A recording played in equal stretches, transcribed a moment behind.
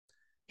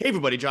Hey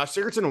everybody, Josh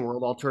Sigurdson of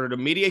World Alternative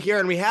Media here,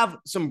 and we have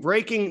some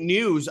breaking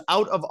news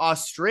out of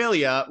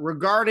Australia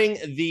regarding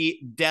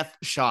the death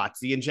shots,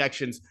 the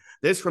injections.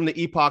 This from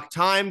the Epoch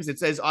Times. It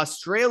says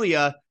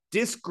Australia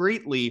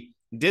discreetly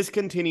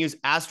discontinues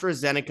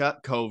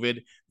AstraZeneca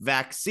COVID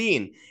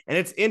vaccine. And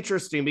it's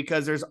interesting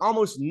because there's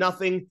almost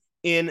nothing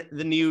in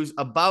the news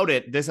about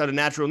it. This out of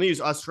Natural News.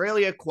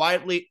 Australia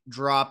quietly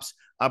drops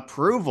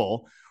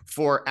approval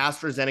for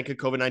AstraZeneca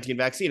COVID-19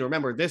 vaccine.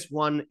 Remember, this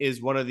one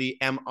is one of the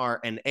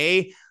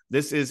mRNA.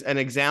 This is an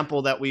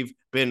example that we've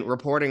been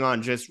reporting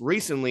on just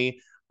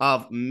recently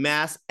of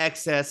mass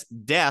excess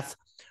death.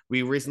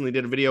 We recently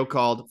did a video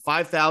called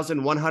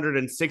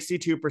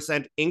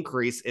 5,162%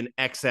 increase in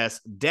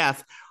excess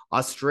death.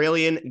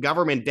 Australian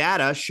government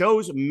data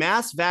shows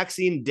mass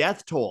vaccine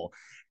death toll.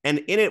 And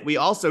in it, we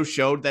also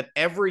showed that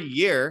every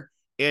year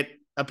it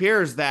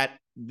appears that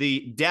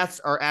the deaths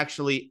are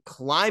actually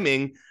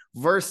climbing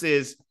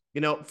versus,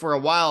 for a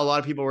while, a lot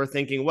of people were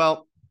thinking,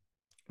 well,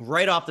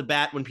 right off the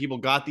bat, when people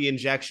got the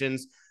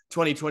injections,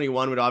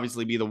 2021 would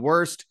obviously be the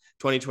worst.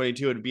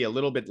 2022 would be a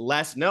little bit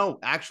less. No,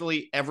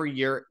 actually, every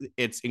year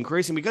it's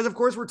increasing because, of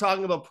course, we're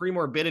talking about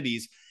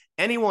premorbidities.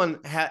 Everyone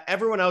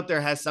out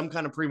there has some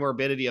kind of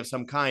premorbidity of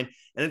some kind,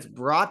 and it's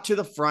brought to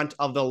the front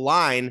of the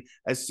line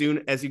as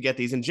soon as you get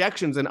these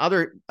injections. And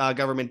other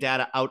government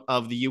data out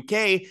of the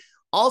UK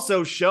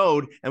also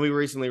showed, and we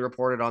recently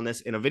reported on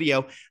this in a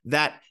video,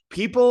 that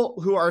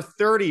people who are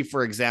 30,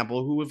 for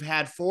example, who have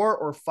had 4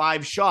 or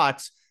 5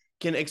 shots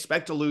can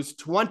expect to lose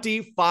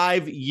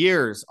 25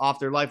 years off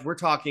their life. We're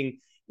talking,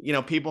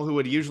 people who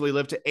would usually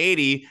live to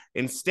 80,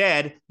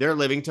 instead, they're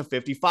living to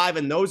 55.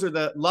 And those are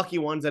the lucky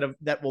ones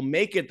that will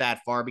make it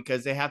that far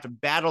because they have to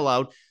battle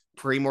out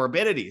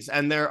premorbidities.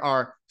 And there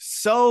are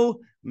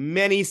so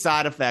many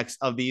side effects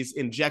of these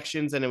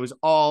injections, and it was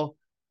all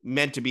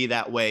meant to be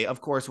that way.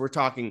 Of course, we're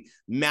talking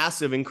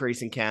massive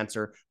increase in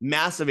cancer,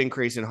 massive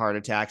increase in heart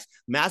attacks,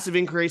 massive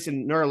increase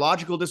in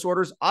neurological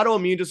disorders,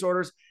 autoimmune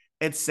disorders,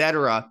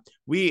 etc.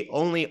 We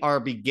only are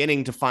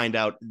beginning to find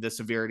out the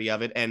severity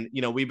of it. And,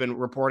 we've been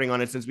reporting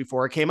on it since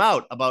before it came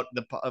out about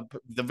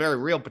the very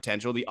real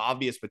potential, the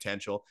obvious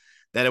potential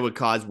that it would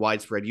cause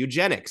widespread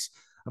eugenics.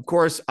 Of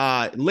course,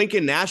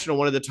 Lincoln National,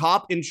 one of the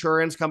top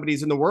insurance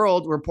companies in the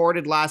world,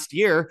 reported last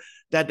year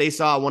that they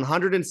saw a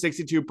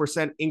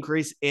 162%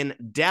 increase in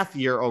death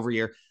year over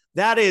year.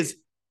 That is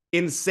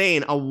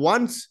insane. A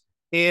once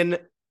in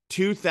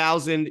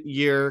 2,000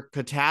 year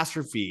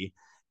catastrophe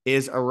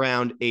is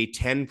around a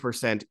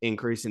 10%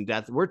 increase in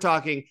death. We're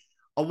talking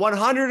a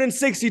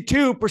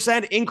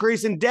 162%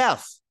 increase in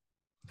death.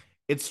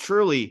 It's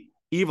truly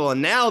evil.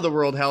 And now the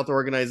World Health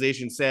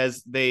Organization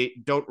says they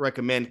don't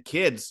recommend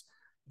kids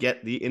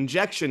get the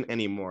injection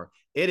anymore.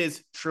 It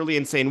is truly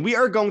insane. We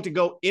are going to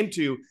go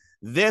into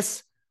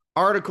this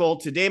article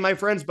today, my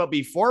friends. But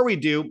before we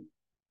do,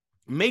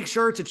 make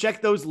sure to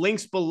check those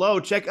links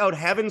below. Check out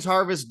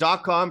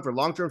heavensharvest.com for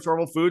long-term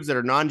storable foods that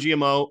are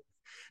non-GMO.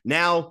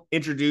 Now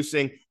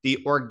introducing the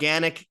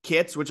organic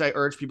kits, which I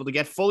urge people to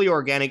get fully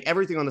organic.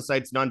 Everything on the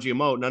site's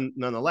non-GMO,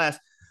 nonetheless.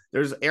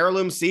 There's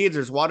heirloom seeds,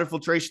 there's water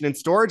filtration and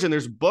storage, and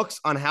there's books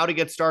on how to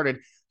get started.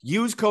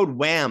 Use code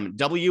WHAM,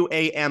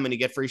 W-A-M, and you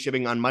get free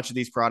shipping on much of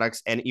these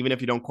products. And even if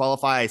you don't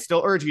qualify, I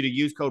still urge you to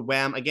use code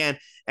WHAM. Again,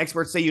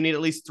 experts say you need at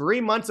least 3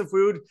 months of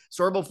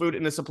storable food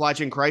in a supply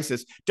chain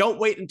crisis. Don't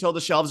wait until the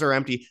shelves are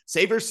empty.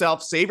 Save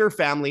yourself, save your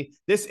family.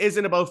 This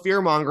isn't about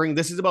fear-mongering.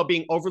 This is about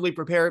being overly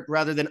prepared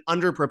rather than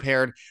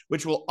underprepared,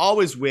 which will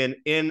always win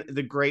in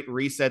the great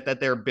reset that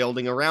they're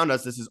building around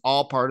us. This is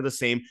all part of the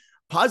same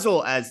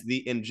puzzle as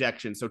the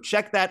injection. So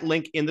check that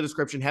link in the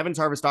description,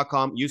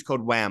 heavensharvest.com. Use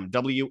code WHAM,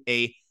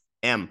 W-A-M.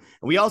 And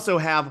we also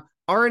have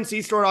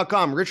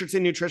rncstore.com,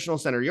 Richardson Nutritional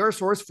Center, your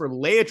source for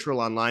Laetrile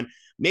online,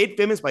 made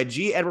famous by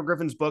G. Edward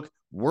Griffin's book,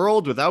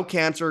 World Without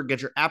Cancer.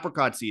 Get your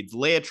apricot seeds,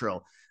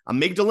 Laetrile,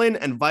 amygdalin,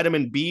 and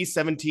vitamin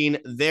B17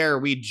 there.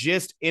 We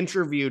just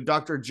interviewed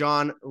Dr.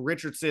 John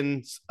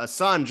Richardson's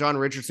son, John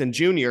Richardson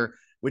Jr.,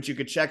 which you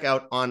could check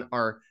out on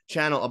our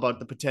channel about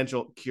the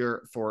potential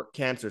cure for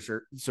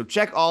cancer. So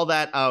check all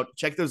that out.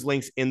 Check those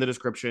links in the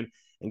description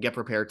and get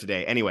prepared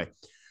today. Anyway,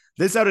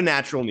 this out of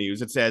Natural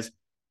News. It says,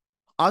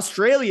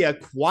 Australia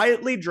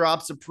quietly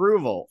drops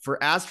approval for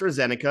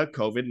AstraZeneca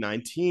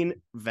COVID-19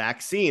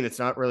 vaccine. It's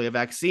not really a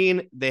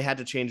vaccine. They had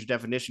to change the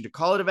definition to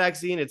call it a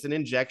vaccine. It's an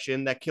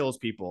injection that kills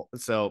people.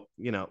 So,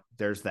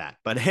 there's that.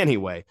 But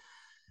anyway,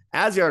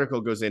 as the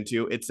article goes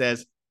into, it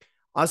says,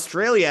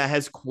 Australia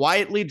has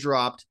quietly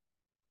dropped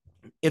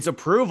its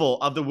approval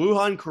of the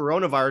Wuhan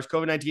coronavirus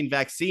COVID-19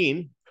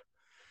 vaccine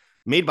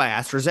made by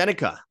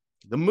AstraZeneca.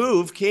 The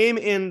move came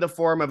in the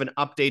form of an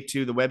update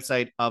to the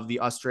website of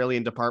the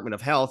Australian Department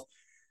of Health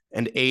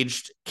and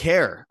Aged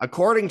Care.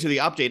 According to the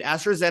update,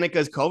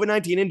 AstraZeneca's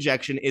COVID-19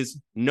 injection is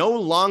no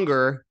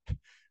longer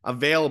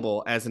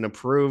available as an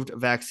approved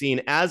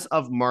vaccine as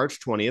of March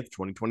 20th,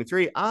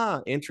 2023.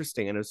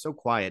 Interesting. And it was so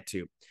quiet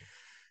too.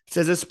 It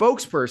says a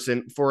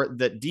spokesperson for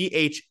the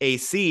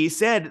DHAC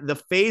said the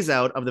phase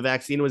out of the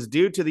vaccine was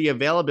due to the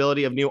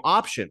availability of new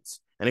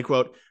options And I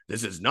quote,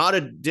 "This is not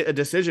a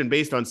decision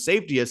based on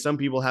safety, as some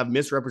people have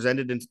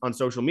misrepresented on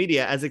social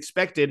media. As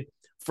expected,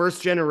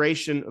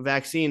 first-generation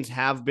vaccines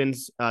have been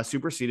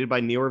superseded by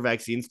newer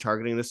vaccines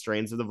targeting the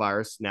strains of the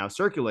virus now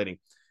circulating,"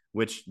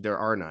 which there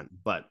are none.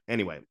 But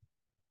anyway,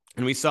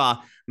 and we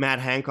saw Matt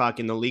Hancock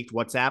in the leaked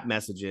WhatsApp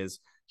messages.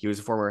 He was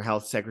a former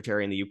health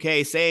secretary in the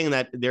UK, saying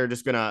that they're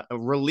just going to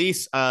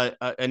release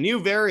a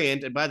new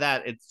variant. And by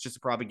that, it's just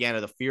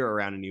propaganda, the fear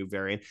around a new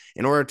variant,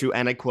 in order to,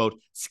 and I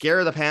quote,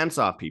 "scare the pants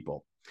off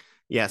people."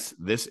 Yes,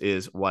 this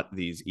is what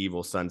these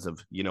evil sons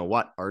of you know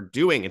what are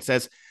doing. It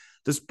says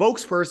the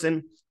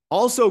spokesperson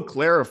also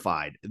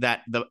clarified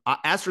that the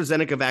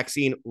AstraZeneca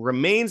vaccine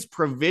remains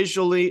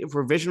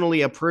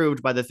provisionally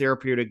approved by the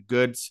Therapeutic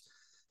Goods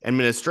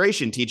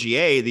Administration,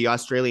 TGA, the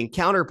Australian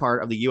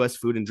counterpart of the U.S.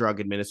 Food and Drug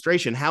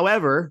Administration.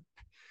 However,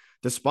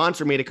 the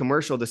sponsor made a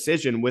commercial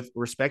decision with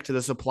respect to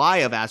the supply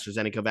of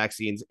AstraZeneca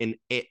vaccines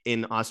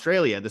in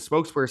Australia. The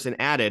spokesperson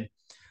added,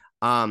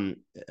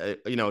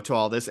 to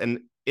all this, and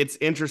it's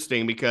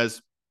interesting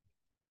because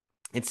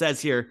it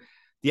says here,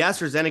 the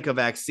AstraZeneca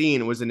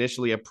vaccine was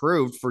initially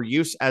approved for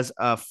use as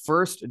a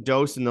first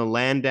dose in the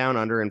land down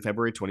under in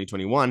February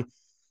 2021.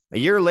 A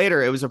year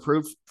later, it was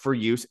approved for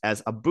use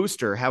as a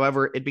booster.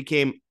 However, it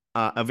became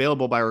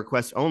available by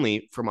request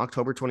only from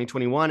October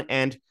 2021.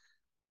 And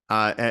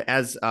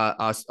as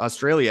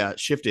Australia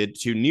shifted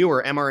to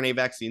newer mRNA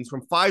vaccines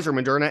from Pfizer,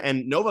 Moderna,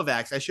 and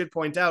Novavax, I should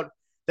point out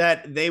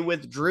that they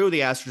withdrew the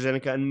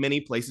AstraZeneca in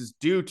many places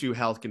due to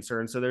health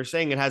concerns. So they're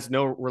saying it has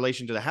no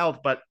relation to the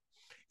health, but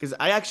because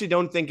I actually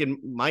don't think it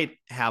might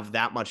have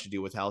that much to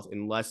do with health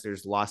unless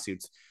there's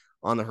lawsuits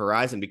on the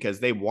horizon,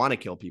 because they want to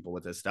kill people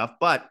with this stuff.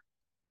 But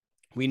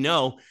we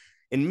know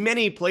in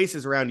many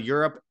places around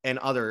Europe and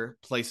other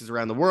places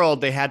around the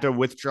world, they had to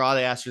withdraw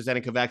the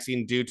AstraZeneca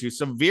vaccine due to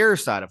severe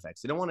side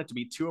effects. They don't want it to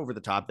be too over the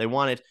top. They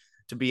want it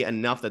to be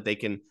enough that they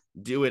can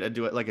do it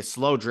like a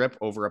slow drip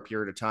over a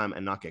period of time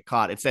and not get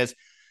caught. It says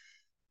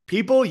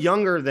people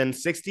younger than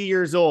 60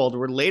 years old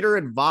were later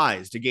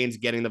advised against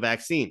getting the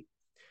vaccine.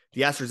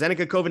 The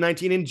AstraZeneca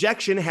COVID-19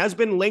 injection has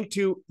been linked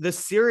to the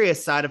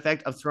serious side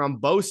effect of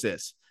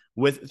thrombosis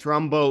with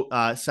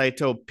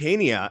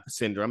thrombocytopenia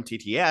syndrome,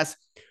 TTS,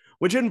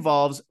 which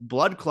involves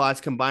blood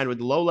clots combined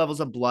with low levels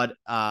of blood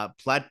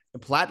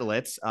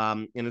platelets.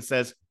 And it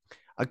says,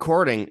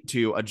 according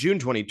to a June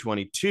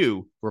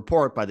 2022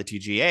 report by the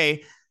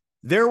TGA,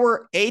 there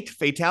were 8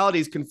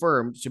 fatalities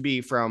confirmed to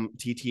be from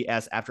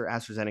TTS after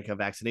AstraZeneca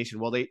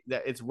vaccination. Well,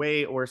 it's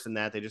way worse than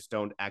that. They just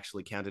don't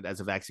actually count it as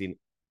a vaccine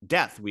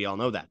death. We all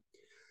know that.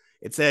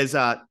 It says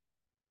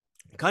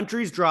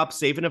countries drop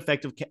safe and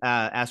effective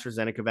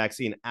AstraZeneca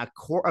vaccine.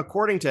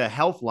 According to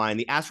Healthline,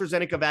 the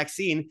AstraZeneca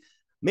vaccine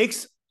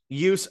makes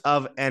use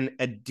of an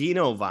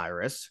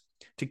adenovirus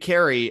to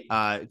carry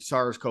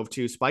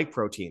SARS-CoV-2 spike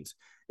proteins.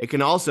 It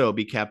can also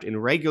be kept in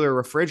regular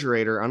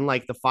refrigerator,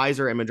 unlike the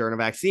Pfizer and Moderna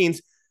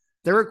vaccines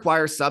that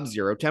require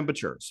sub-zero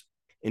temperatures.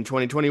 In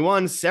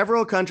 2021,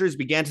 several countries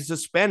began to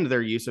suspend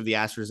their use of the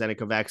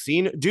AstraZeneca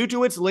vaccine due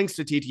to its links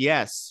to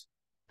TTS.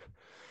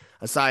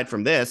 Aside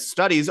from this,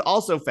 studies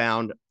also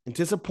found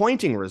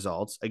disappointing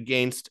results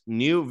against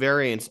new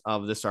variants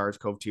of the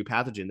SARS-CoV-2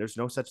 pathogen. There's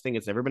no such thing.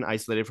 It's never been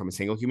isolated from a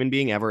single human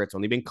being ever. It's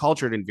only been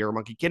cultured in Vera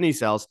monkey kidney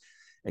cells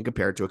and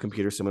compared to a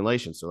computer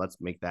simulation. So let's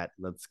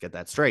get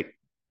that straight.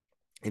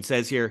 It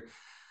says here,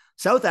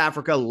 South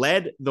Africa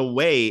led the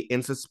way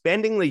in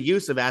suspending the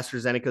use of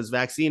AstraZeneca's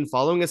vaccine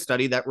following a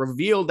study that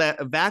revealed that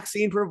a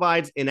vaccine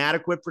provides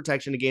inadequate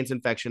protection against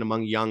infection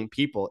among young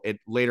people. It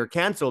later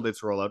canceled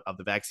its rollout of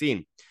the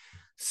vaccine.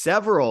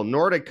 Several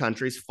Nordic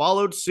countries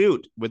followed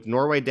suit, with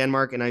Norway,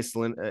 Denmark, and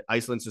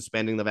Iceland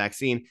suspending the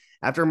vaccine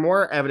after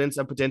more evidence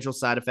of potential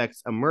side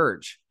effects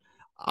emerge.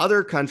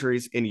 Other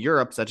countries in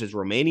Europe, such as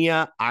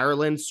Romania,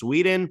 Ireland,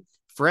 Sweden,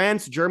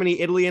 France, Germany,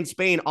 Italy, and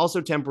Spain,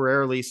 also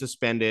temporarily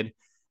suspended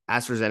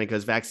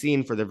AstraZeneca's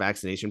vaccine for their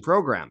vaccination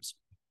programs.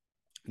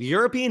 The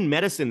European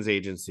Medicines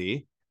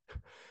Agency,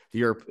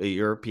 the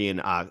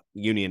European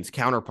Union's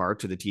counterpart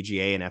to the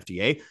TGA and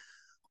FDA,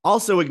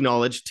 also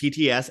acknowledged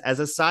TTS as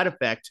a side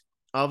effect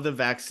of the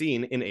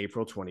vaccine in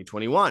April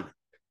 2021.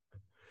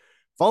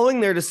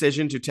 Following their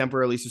decision to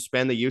temporarily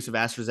suspend the use of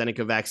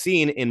AstraZeneca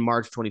vaccine in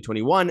March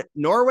 2021,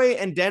 Norway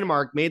and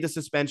Denmark made the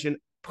suspension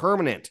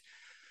permanent.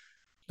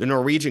 The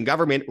Norwegian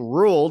government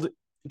ruled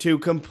to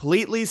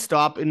completely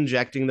stop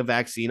injecting the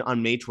vaccine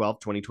on May 12,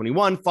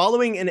 2021,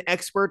 following an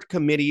expert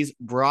committee's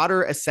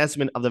broader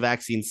assessment of the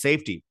vaccine's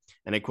safety.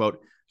 And I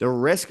quote, "The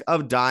risk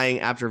of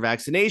dying after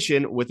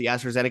vaccination with the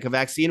AstraZeneca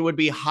vaccine would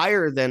be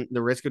higher than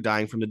the risk of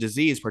dying from the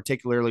disease,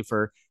 particularly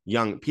for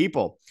young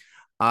people,"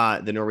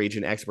 the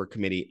Norwegian expert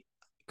committee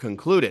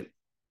concluded.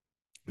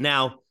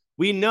 Now,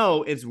 we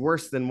know it's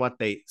worse than what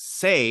they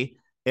say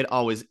it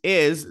always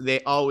is. They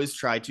always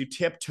try to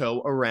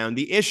tiptoe around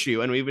the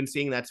issue. And we've been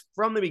seeing that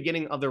from the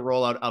beginning of the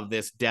rollout of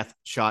this death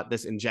shot,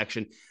 this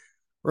injection.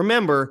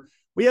 Remember,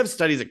 we have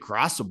studies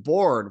across the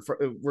board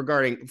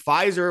regarding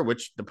Pfizer,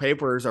 which the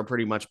papers are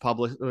pretty much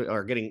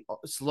are getting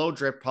slow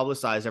drip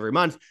publicized every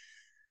month.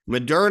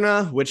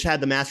 Moderna, which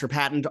had the master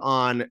patent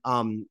on,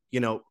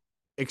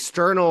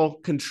 external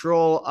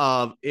control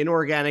of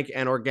inorganic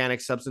and organic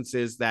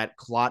substances that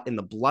clot in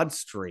the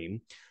bloodstream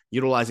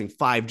utilizing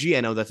 5G.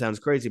 I know that sounds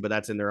crazy, but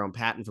that's in their own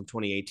patent from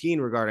 2018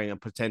 regarding a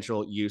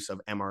potential use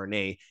of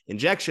mRNA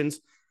injections.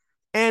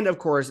 And of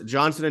course,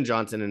 Johnson &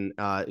 Johnson and,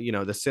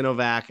 the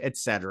Sinovac,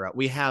 etc.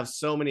 We have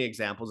so many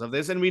examples of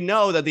this, and we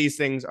know that these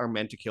things are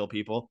meant to kill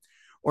people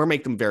or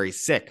make them very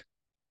sick.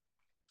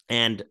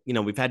 And,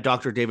 we've had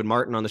Dr. David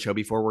Martin on the show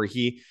before where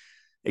he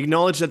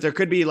acknowledged that there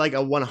could be like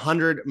a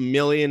 100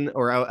 million,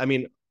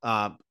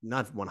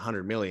 not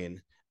 100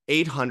 million,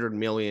 800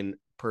 million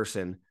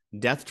person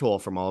death toll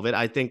from all of it.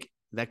 I think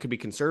that could be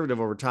conservative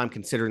over time,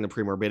 considering the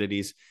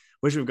premorbidities,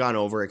 which we've gone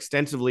over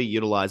extensively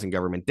utilizing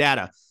government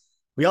data.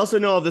 We also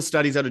know of the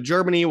studies out of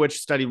Germany, which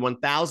studied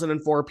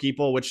 1,004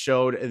 people, which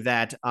showed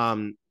that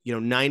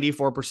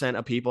 94%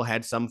 of people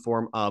had some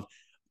form of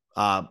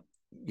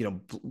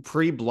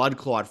pre-blood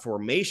clot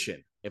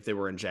formation if they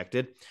were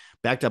injected,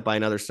 backed up by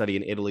another study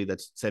in Italy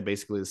that said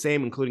basically the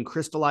same, including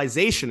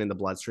crystallization in the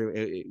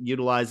bloodstream,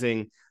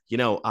 utilizing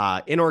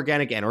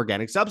inorganic and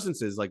organic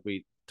substances like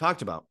we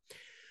talked about.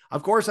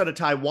 Of course, out of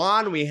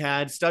Taiwan, we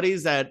had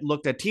studies that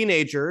looked at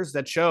teenagers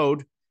that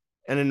showed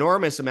an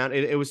enormous amount.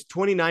 It was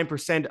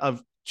 29%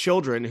 of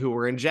children who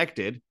were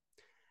injected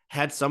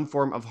had some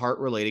form of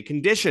heart-related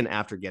condition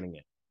after getting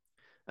it.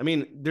 I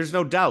mean, there's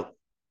no doubt.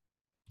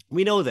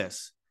 We know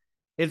this.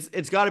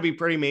 It's got to be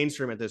pretty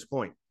mainstream at this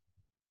point.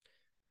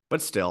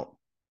 But still,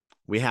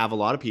 we have a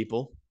lot of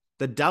people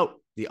that doubt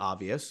the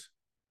obvious,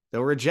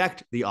 that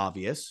reject the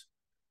obvious.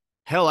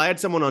 Hell, I had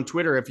someone on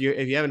Twitter. If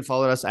you haven't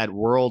followed us at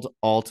World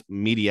Alt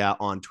Media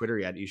on Twitter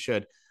yet, you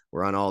should.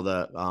 We're on all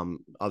the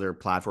other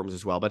platforms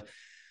as well. But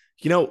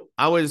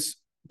I was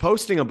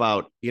posting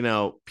about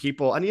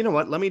people, and you know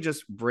what? Let me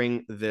just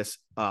bring this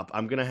up.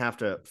 I'm gonna have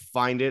to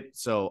find it,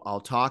 so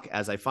I'll talk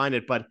as I find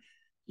it. But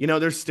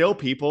there's still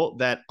people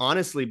that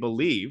honestly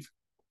believe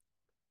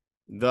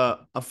the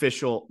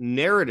official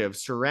narrative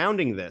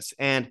surrounding this.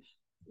 And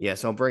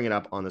yes, I'll bring it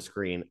up on the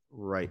screen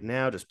right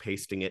now, just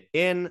pasting it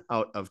in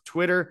out of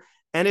Twitter.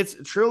 And it's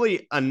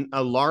truly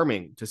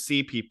alarming to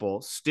see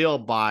people still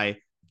buy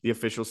the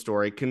official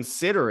story,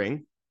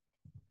 considering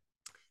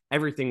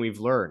everything we've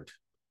learned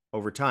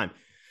over time.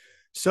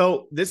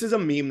 So this is a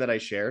meme that I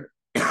shared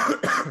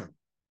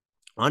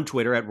on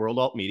Twitter at World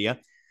Alt Media.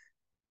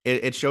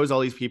 It shows all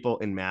these people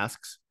in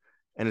masks,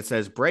 and it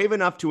says, brave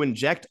enough to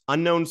inject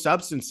unknown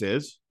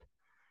substances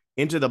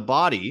into the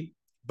body,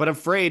 but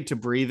afraid to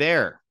breathe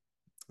air.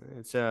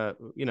 It's a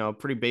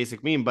pretty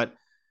basic meme,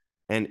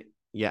 and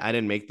yeah, I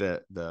didn't make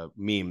the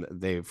meme.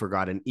 They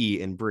forgot an E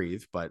in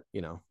breathe, but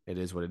it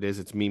is what it is.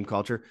 It's meme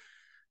culture.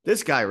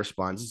 This guy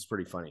responds. This is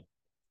pretty funny.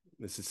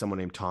 This is someone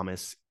named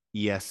Thomas,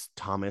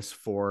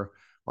 Thomas4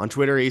 on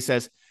Twitter. He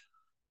says,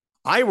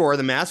 I wore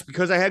the mask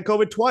because I had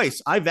COVID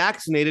twice. I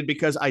vaccinated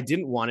because I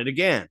didn't want it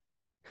again.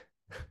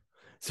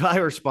 So I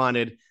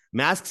responded,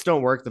 masks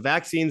don't work, the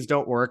vaccines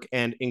don't work,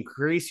 and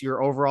increase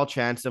your overall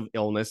chance of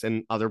illness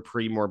and other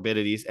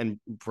premorbidities and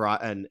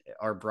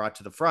are brought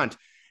to the front.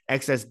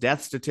 Excess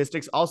death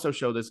statistics also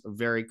show this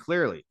very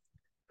clearly.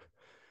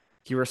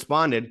 He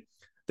responded,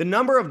 the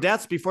number of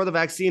deaths before the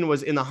vaccine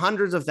was in the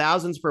hundreds of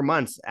thousands per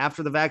month.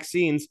 After the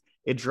vaccines,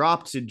 it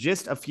dropped to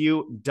just a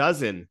few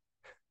dozen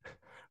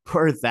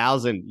per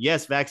thousand.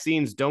 Yes,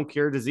 vaccines don't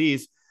cure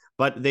disease,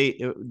 but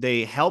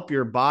they help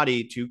your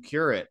body to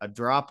cure it. A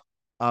drop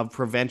of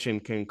prevention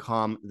can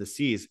calm the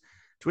seas.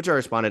 To which I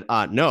responded,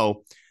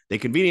 no. They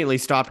conveniently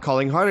stopped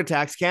calling heart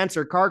attacks,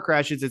 cancer, car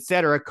crashes,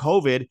 etc.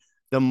 COVID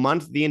the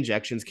month the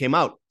injections came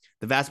out.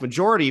 The vast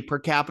majority per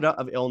capita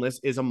of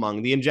illness is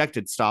among the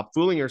injected. Stop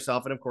fooling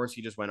yourself. And of course,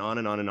 he just went on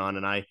and on and on.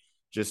 And I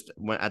just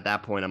went at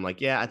that point, I'm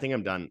like, yeah, I think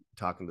I'm done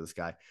talking to this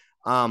guy.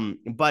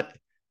 But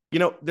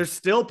there's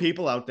still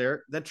people out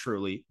there that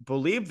truly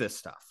believe this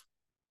stuff.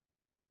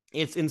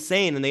 It's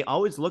insane. And they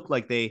always look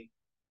like they,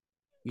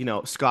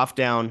 scoff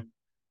down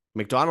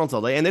McDonald's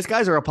all day. And this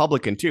guy's a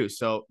Republican too.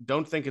 So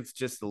don't think it's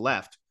just the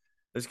left.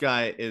 This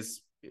guy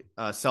is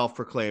a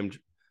self-proclaimed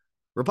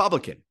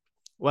Republican.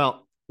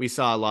 Well, we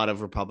saw a lot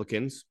of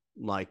Republicans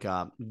like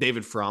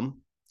David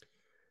Frum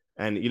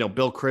and,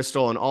 Bill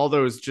Kristol and all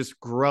those just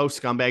gross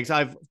scumbags.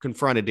 I've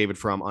confronted David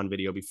Frum on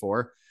video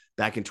before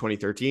back in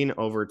 2013,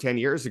 over 10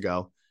 years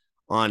ago,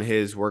 on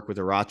his work with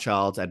the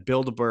Rothschilds at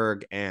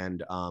Bilderberg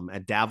and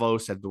at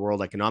Davos at the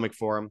World Economic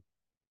Forum.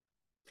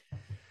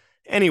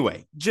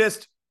 Anyway,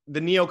 just the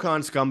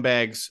neocon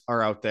scumbags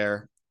are out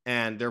there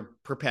and they're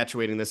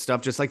perpetuating this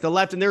stuff just like the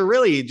left. And they're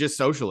really just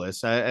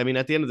socialists. I mean,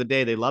 at the end of the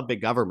day, they love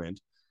big government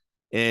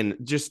in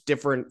just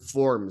different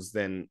forms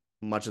than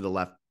much of the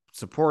left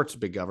supports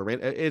big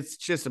government. It's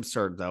just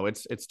absurd, though.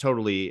 It's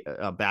totally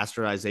a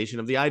bastardization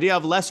of the idea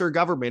of lesser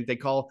government. They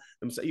call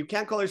them, you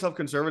can't call yourself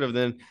conservative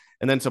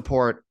and then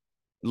support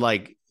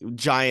like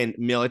giant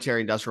military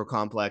industrial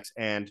complex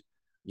and,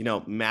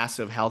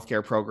 massive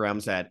healthcare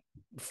programs that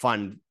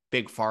fund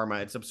big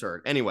pharma. It's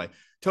absurd. Anyway,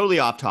 totally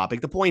off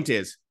topic. The point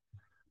is,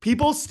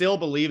 people still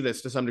believe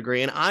this to some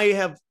degree. And I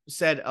have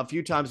said a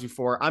few times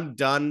before, I'm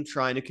done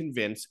trying to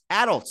convince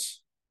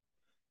adults,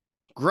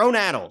 grown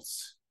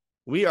adults,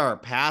 we are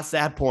past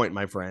that point,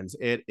 my friends.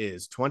 It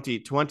is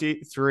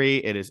 2023.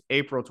 It is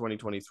April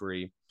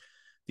 2023.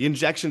 The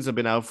injections have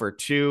been out for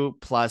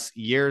 2+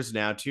 years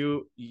now,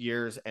 2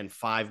 years and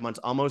 5 months,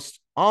 almost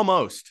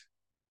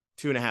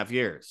 2.5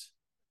 years.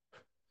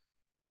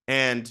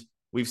 And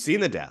we've seen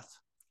the death.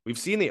 We've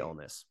seen the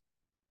illness.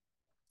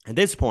 At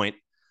this point,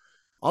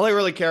 all I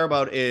really care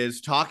about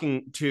is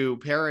talking to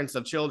parents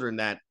of children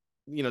that,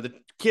 the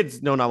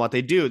kids know not what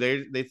they do.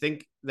 They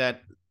think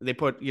that they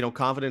put,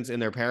 confidence in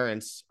their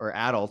parents or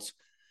adults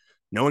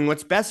knowing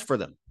what's best for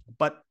them.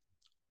 But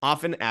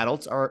often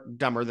adults are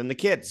dumber than the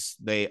kids.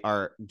 They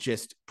are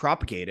just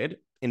propagated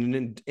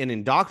and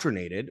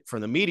indoctrinated from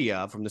the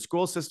media, from the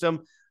school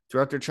system,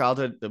 throughout their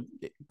childhood, the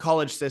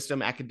college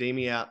system,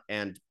 academia,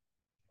 and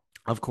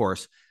of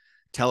course,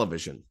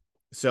 television.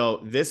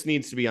 So this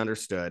needs to be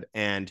understood.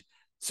 And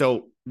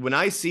so when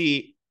I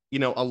see,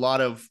 a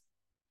lot of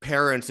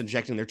parents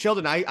injecting their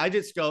children, I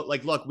just go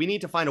like, look, we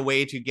need to find a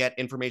way to get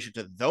information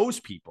to those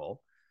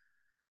people.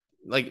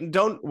 Like,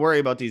 don't worry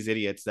about these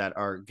idiots that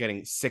are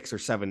getting 6 or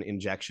 7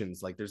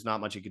 injections. Like, there's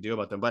not much you can do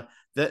about them. But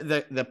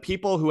the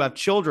people who have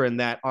children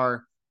that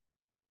are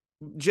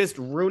just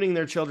ruining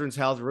their children's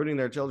health, ruining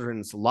their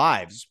children's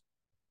lives.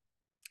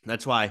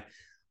 That's why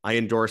I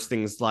endorse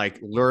things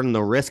like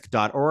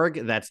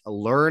learntherisk.org. That's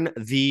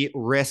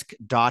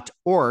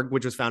learntherisk.org,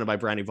 which was founded by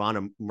Brandy Vaughn,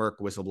 a Merck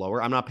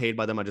whistleblower. I'm not paid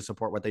by them. I just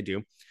support what they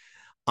do.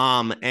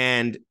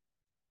 And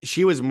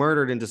she was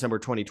murdered in December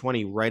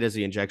 2020, right as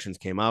the injections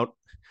came out.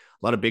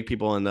 A lot of big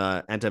people in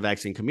the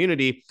anti-vaccine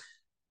community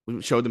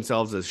showed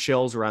themselves as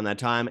shills around that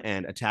time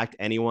and attacked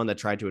anyone that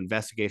tried to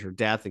investigate her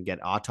death and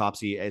get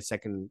autopsy,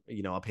 second,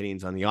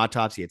 opinions on the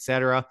autopsy,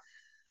 etc.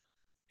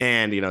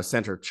 And,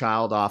 sent her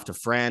child off to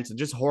France and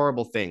just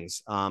horrible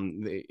things.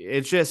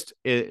 It's just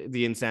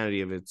the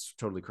insanity of it's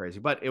totally crazy.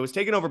 But it was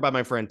taken over by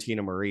my friend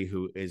Tina Marie,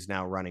 who is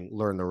now running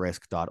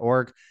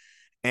learntherisk.org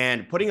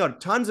and putting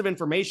out tons of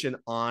information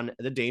on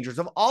the dangers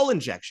of all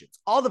injections,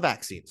 all the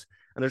vaccines.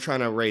 And they're trying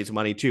to raise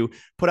money to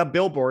put up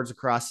billboards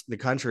across the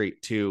country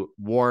to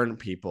warn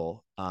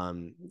people,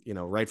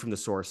 right from the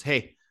source.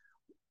 Hey,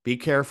 be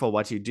careful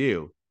what you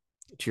do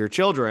to your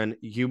children.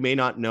 You may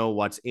not know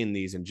what's in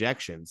these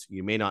injections.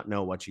 You may not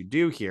know what you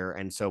do here.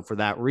 And so for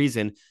that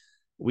reason,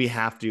 we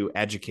have to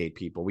educate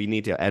people. We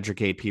need to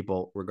educate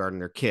people regarding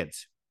their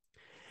kids.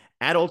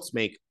 Adults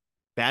make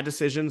bad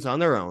decisions on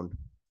their own.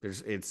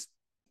 It's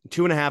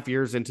 2.5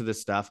 years into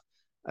this stuff,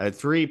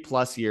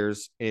 3+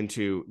 years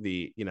into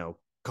the,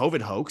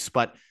 COVID hoax,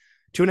 but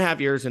 2.5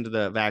 years into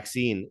the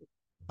vaccine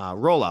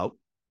rollout.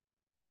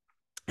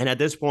 And at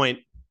this point,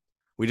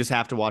 we just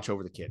have to watch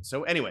over the kids.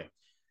 So anyway,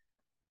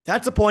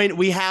 that's the point.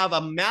 We have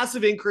a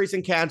massive increase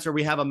in cancer.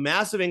 We have a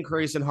massive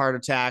increase in heart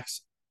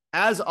attacks.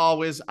 As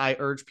always, I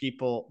urge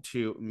people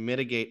to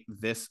mitigate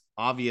this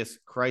obvious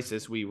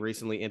crisis. We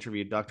recently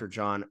interviewed Dr.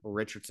 John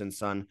Richardson's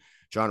son,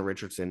 John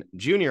Richardson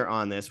Jr.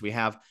 on this. We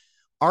have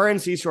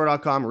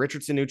rncstore.com,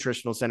 Richardson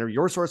Nutritional Center,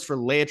 your source for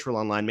Laetrile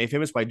online, made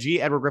famous by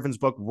G. Edward Griffin's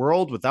book,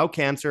 World Without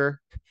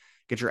Cancer.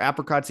 Get your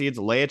apricot seeds,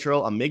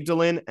 Laetrile,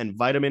 amygdalin, and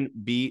vitamin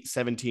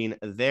B17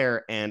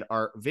 there. And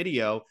our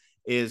video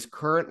is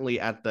currently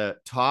at the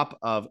top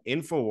of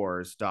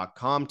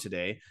Infowars.com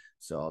today.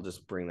 So I'll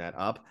just bring that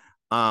up,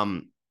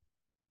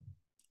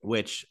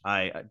 which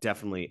I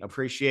definitely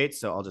appreciate.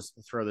 So I'll just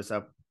throw this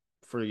up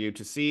for you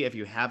to see if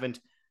you haven't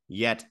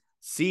yet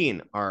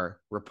seen our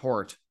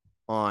report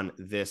on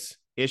this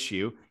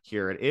issue.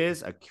 Here it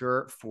is: A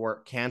Cure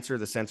for Cancer,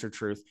 the censored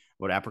truth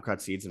about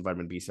apricot seeds and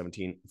vitamin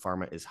B17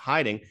 pharma is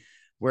hiding,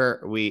 where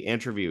we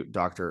interview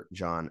Dr.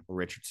 John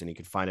Richardson. You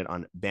can find it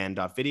on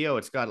band.video.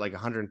 It's got like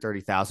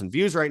 130,000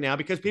 views right now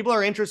because people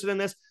are interested in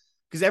this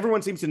because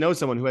everyone seems to know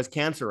someone who has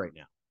cancer right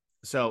now.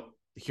 So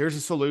here's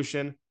a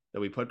solution that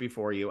we put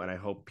before you, and I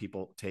hope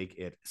people take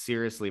it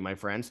seriously, my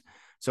friends.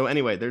 So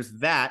anyway, there's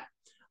that.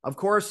 Of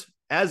course,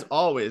 as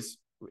always,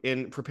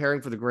 in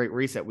preparing for the Great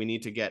Reset, we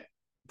need to get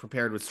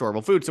prepared with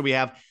storable food. So we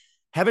have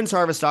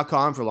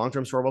heavensharvest.com for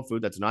long-term storable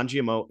food that's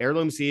non-GMO,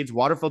 heirloom seeds,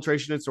 water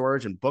filtration and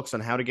storage, and books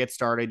on how to get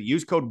started.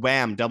 Use code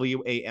WAM,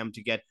 W-A-M,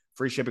 to get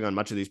free shipping on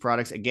much of these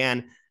products.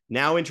 Again,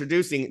 now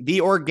introducing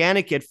the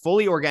Organic Kit,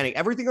 fully organic.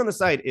 Everything on the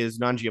site is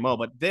non-GMO,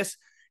 but this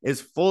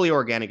is fully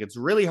organic. It's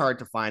really hard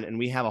to find, and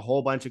we have a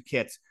whole bunch of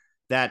kits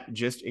that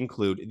just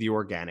include the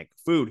organic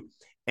food.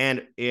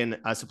 And in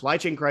a supply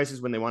chain crisis,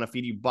 when they want to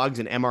feed you bugs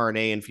and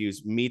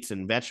mRNA-infused meats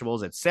and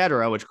vegetables,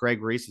 etc., which Greg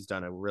Reese has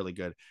done a really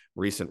good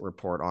recent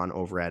report on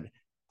over at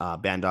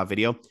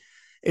band.video,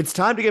 it's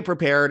time to get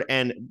prepared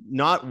and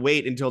not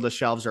wait until the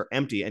shelves are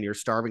empty and you're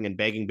starving and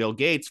begging Bill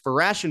Gates for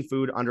ration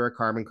food under a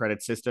carbon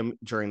credit system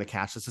during the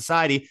cashless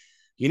society.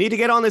 You need to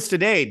get on this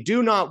today.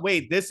 Do not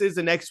wait. This is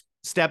the next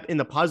step in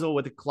the puzzle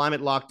with the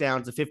climate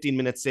lockdowns, the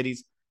 15-minute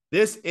cities.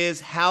 This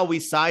is how we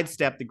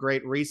sidestep the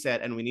Great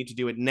Reset, and we need to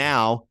do it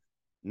now,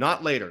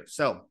 not later.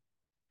 So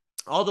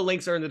all the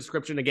links are in the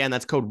description. Again,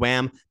 that's code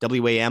WAM,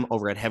 W-A-M,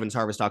 over at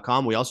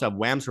heavensharvest.com. We also have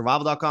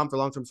whamsurvival.com for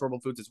long-term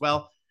storable foods as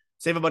well.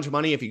 save a bunch of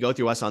money if you go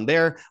through us on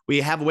there.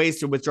 We have ways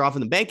to withdraw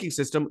from the banking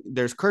system.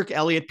 There's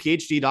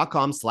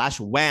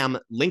kirkelliottphd.com/wham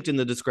linked in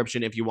the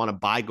description if you want to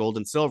buy gold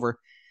and silver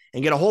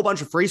and get a whole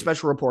bunch of free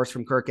special reports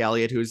from Kirk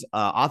Elliott, who's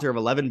author of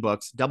 11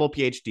 books, double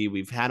PhD.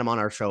 We've had him on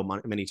our show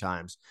many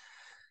times.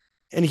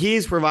 And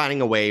he's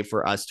providing a way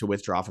for us to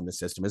withdraw from the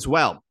system as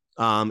well.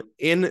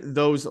 In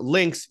those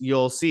links,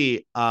 you'll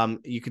see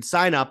you could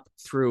sign up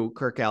through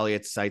Kirk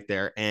Elliott's site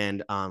there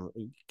and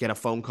get a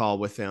phone call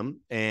with him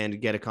and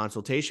get a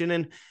consultation.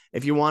 And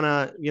if you want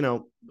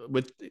to,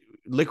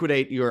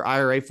 liquidate your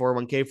IRA,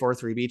 401k,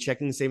 403b,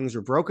 checking, savings,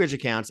 or brokerage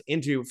accounts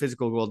into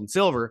physical gold and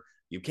silver,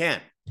 you can.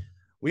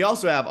 We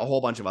also have a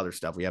whole bunch of other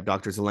stuff. We have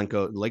Dr.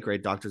 Zelenko, late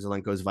great Dr.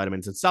 Zelenko's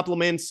vitamins and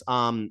supplements,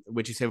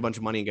 which you save a bunch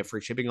of money and get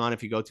free shipping on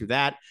if you go through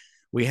that.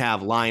 We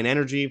have Lion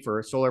Energy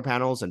for solar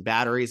panels and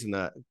batteries and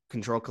the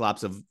control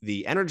collapse of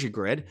the energy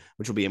grid,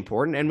 which will be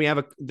important. And we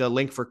have the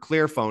link for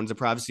Clear Phones, a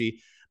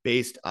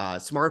privacy-based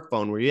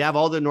smartphone where you have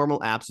all the normal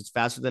apps. It's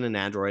faster than an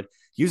Android,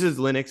 uses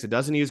Linux. It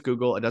doesn't use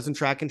Google. It doesn't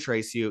track and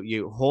trace you.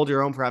 You hold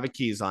your own private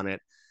keys on it,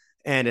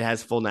 and it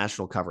has full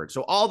national coverage.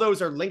 So all those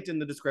are linked in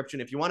the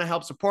description. If you want to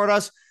help support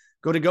us,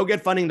 go to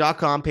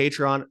gogetfunding.com,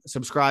 Patreon,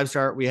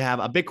 Subscribestar. We have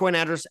a Bitcoin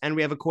address, and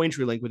we have a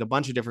Cointree link with a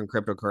bunch of different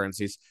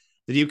cryptocurrencies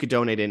that you could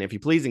donate in if you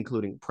please,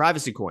 including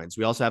privacy coins.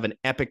 We also have an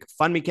Epic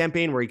Fund Me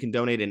campaign where you can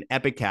donate in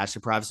Epic Cash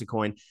to privacy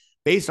coin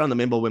based on the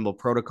Mimblewimble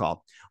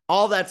protocol.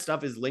 All that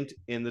stuff is linked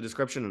in the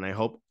description, and I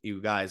hope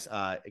you guys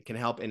can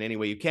help in any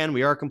way you can.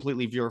 We are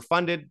completely viewer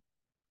funded.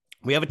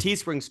 We have a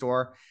Teespring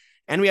store,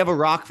 and we have a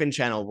Rockfin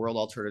channel, World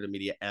Alternative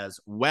Media, as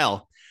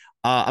well.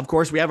 Of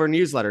course, we have our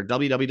newsletter,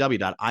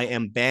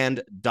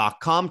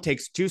 www.iambanned.com.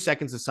 Takes 2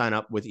 seconds to sign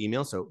up with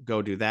email, so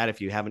go do that if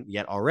you haven't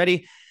yet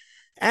already.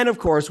 And of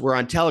course, we're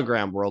on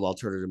Telegram, World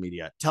Alternative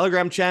Media.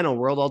 Telegram channel,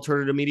 World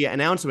Alternative Media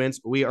announcements.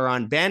 We are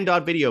on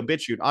Band.video,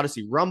 BitChute,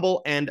 Odyssey,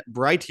 Rumble, and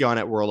Brighteon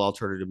at World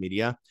Alternative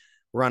Media.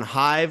 We're on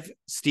Hive,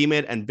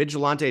 Steemit, and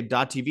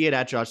Vigilante.tv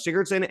at Josh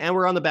Sigurdson. And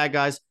we're on the bad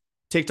guys,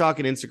 TikTok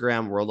and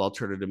Instagram, World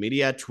Alternative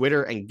Media,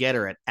 Twitter and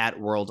Getter at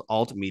World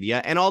Alt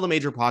Media, and all the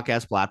major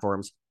podcast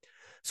platforms.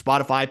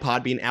 Spotify,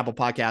 Podbean, Apple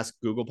Podcasts,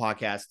 Google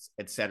Podcasts,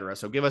 etc.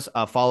 So give us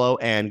a follow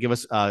and give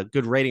us a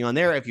good rating on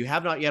there. If you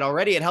have not yet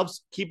already, it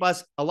helps keep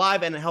us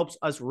alive and it helps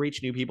us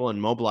reach new people and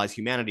mobilize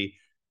humanity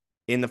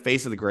in the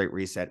face of the Great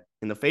Reset,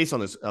 in the face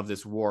of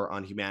this war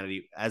on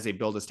humanity as they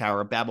build this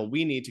Tower of Babel.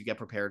 We need to get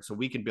prepared so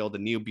we can build a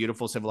new,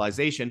 beautiful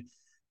civilization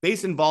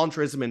based in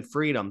voluntarism and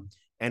freedom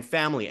and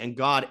family and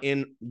God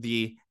in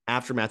the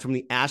aftermath from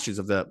the ashes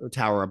of the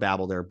Tower of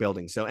Babel they're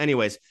building. So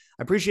anyways,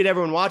 I appreciate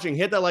everyone watching.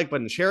 Hit that like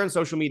button, share on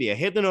social media,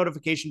 hit the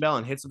notification bell,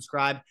 and hit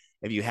subscribe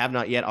if you have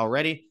not yet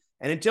already.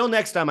 And until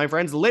next time, my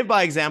friends, live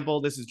by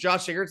example. This is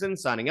Josh Sigurdson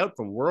signing out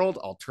from World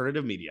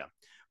Alternative Media.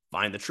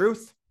 Find the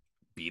truth,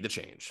 be the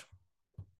change.